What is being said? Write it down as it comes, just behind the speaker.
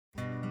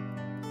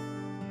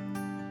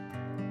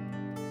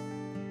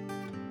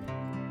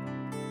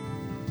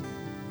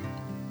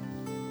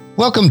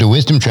Welcome to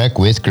Wisdom Trek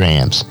with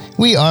Gramps.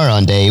 We are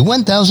on day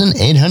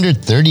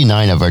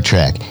 1839 of our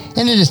trek,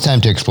 and it is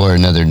time to explore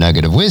another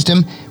nugget of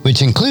wisdom,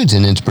 which includes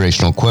an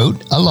inspirational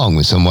quote, along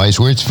with some wise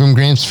words from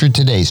Gramps for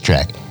today's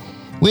trek.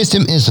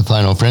 Wisdom is the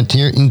final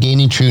frontier in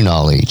gaining true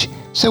knowledge.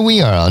 So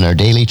we are on our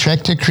daily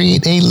trek to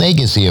create a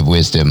legacy of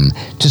wisdom,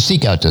 to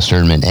seek out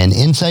discernment and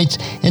insights,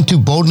 and to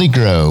boldly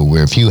grow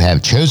where few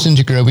have chosen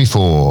to grow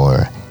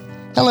before.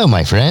 Hello,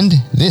 my friend.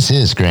 This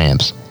is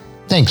Gramps.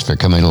 Thanks for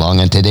coming along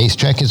on today's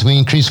trek as we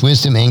increase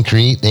wisdom and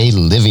create a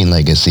living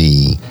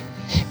legacy.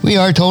 We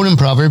are told in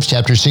Proverbs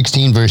chapter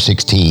 16, verse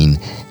 16,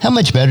 how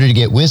much better to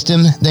get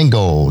wisdom than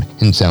gold,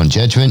 and sound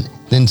judgment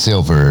than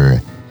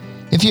silver.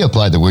 If you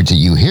apply the words that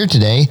you hear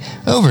today,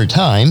 over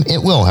time,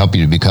 it will help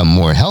you to become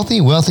more healthy,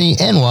 wealthy,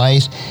 and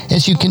wise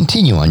as you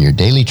continue on your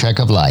daily trek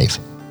of life.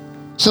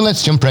 So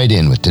let's jump right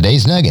in with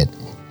today's nugget.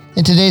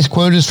 And today's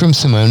quote is from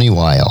Simone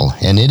Weil,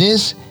 and it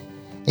is,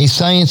 "A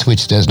science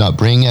which does not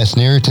bring us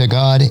nearer to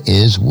God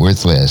is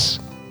worthless."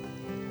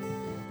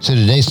 So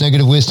today's nugget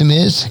of wisdom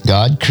is,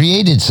 God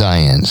created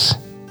science.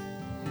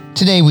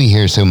 Today we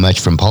hear so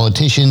much from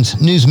politicians,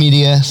 news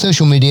media,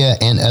 social media,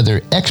 and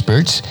other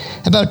experts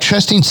about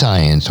trusting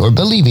science or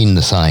believing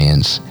the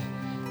science.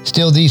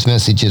 Still, these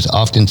messages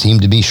often seem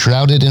to be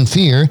shrouded in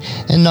fear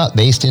and not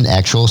based in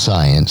actual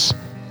science.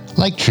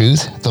 Like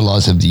truth, the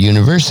laws of the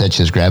universe such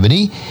as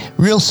gravity,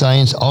 real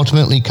science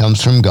ultimately comes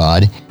from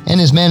God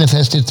and is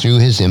manifested through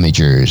His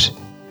imagers.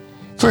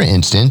 For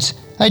instance,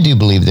 I do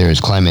believe there is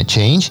climate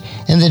change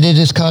and that it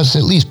is caused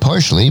at least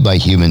partially by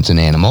humans and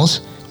animals.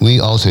 We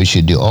also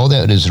should do all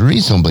that is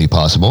reasonably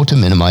possible to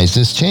minimize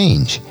this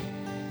change.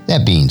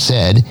 That being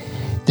said,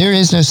 there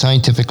is no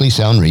scientifically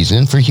sound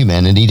reason for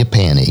humanity to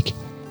panic.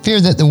 Fear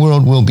that the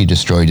world will be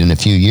destroyed in a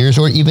few years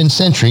or even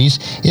centuries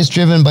is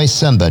driven by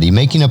somebody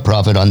making a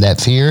profit on that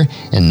fear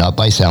and not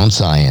by sound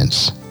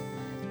science.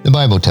 The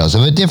Bible tells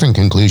of a different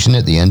conclusion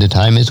at the end of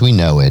time as we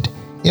know it.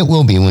 It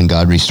will be when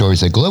God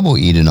restores a global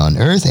Eden on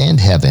earth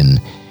and heaven.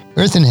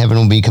 Earth and heaven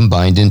will be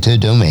combined into a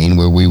domain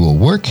where we will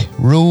work,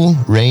 rule,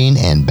 reign,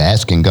 and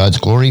bask in God's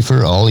glory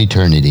for all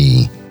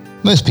eternity.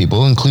 Most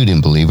people, including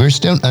believers,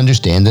 don't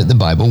understand that the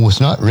Bible was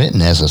not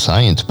written as a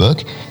science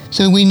book,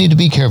 so we need to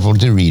be careful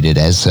to read it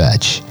as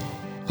such.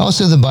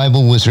 Also, the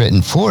Bible was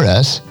written for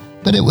us,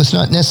 but it was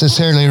not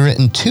necessarily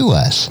written to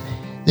us.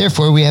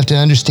 Therefore, we have to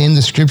understand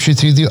the Scripture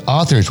through the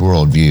author's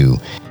worldview,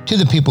 to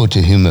the people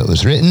to whom it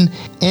was written,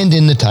 and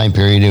in the time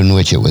period in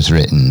which it was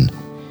written.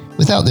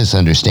 Without this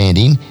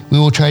understanding, we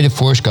will try to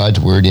force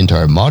God's Word into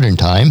our modern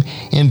time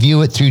and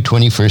view it through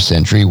 21st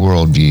century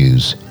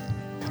worldviews.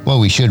 While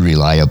we should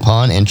rely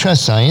upon and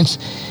trust science,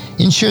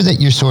 ensure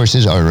that your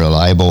sources are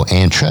reliable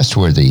and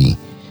trustworthy.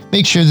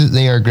 Make sure that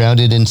they are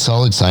grounded in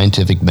solid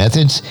scientific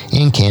methods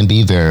and can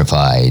be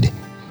verified.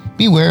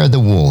 Beware of the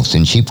wolves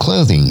in sheep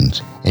clothing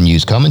and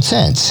use common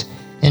sense,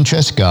 and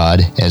trust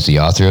God as the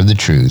author of the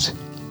truth.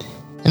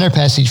 And our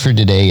passage for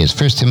today is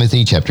 1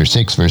 Timothy chapter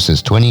 6,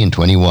 verses 20 and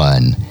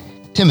 21.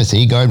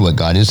 Timothy, guard what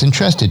God has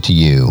entrusted to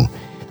you.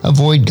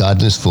 Avoid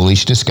godless,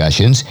 foolish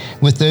discussions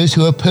with those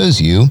who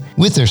oppose you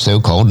with their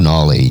so-called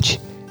knowledge.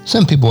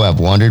 Some people have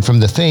wandered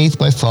from the faith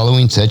by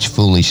following such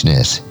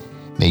foolishness.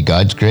 May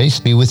God's grace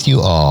be with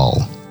you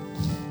all.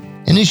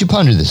 And as you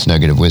ponder this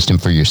nugget of wisdom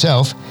for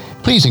yourself,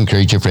 please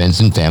encourage your friends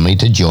and family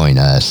to join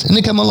us and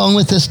to come along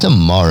with us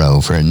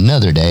tomorrow for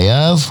another day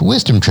of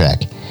Wisdom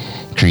Trek,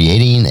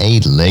 creating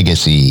a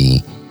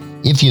legacy.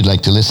 If you'd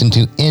like to listen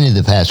to any of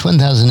the past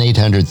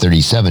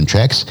 1,837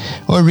 treks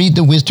or read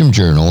the Wisdom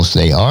Journals,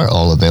 they are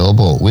all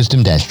available at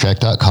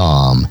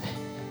wisdom-trek.com.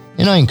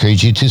 And I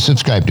encourage you to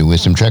subscribe to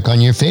Wisdom Trek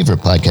on your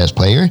favorite podcast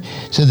player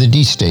so that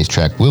each day's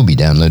trek will be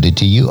downloaded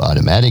to you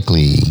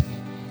automatically.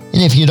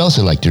 And if you'd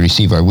also like to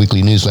receive our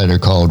weekly newsletter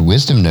called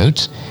Wisdom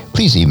Notes,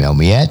 please email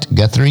me at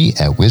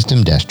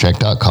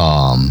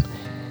guthrie@wisdom-trek.com.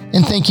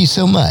 And thank you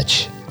so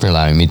much for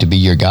allowing me to be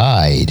your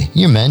guide,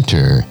 your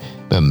mentor,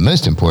 but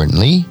most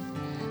importantly,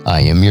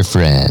 I am your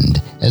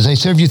friend, as I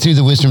serve you through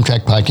the Wisdom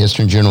Trek podcast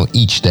and journal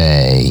each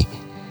day.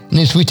 And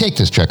as we take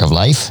this trek of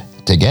life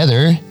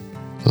together,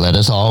 let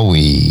us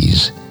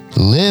always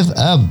live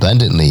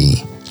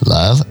abundantly,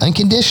 love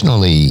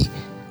unconditionally,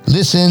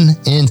 listen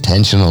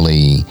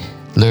intentionally,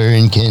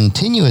 learn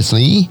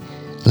continuously,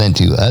 lend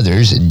to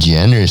others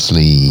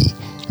generously,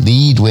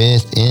 lead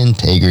with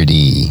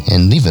integrity,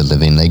 and leave a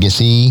living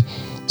legacy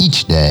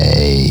each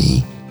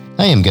day.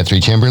 I am Guthrie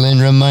Chamberlain,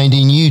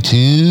 reminding you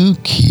to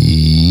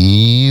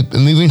keep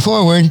moving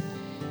forward,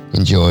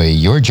 enjoy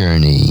your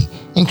journey,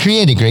 and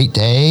create a great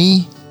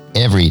day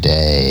every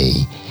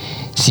day.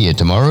 See you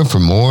tomorrow for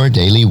more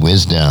daily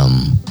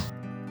wisdom.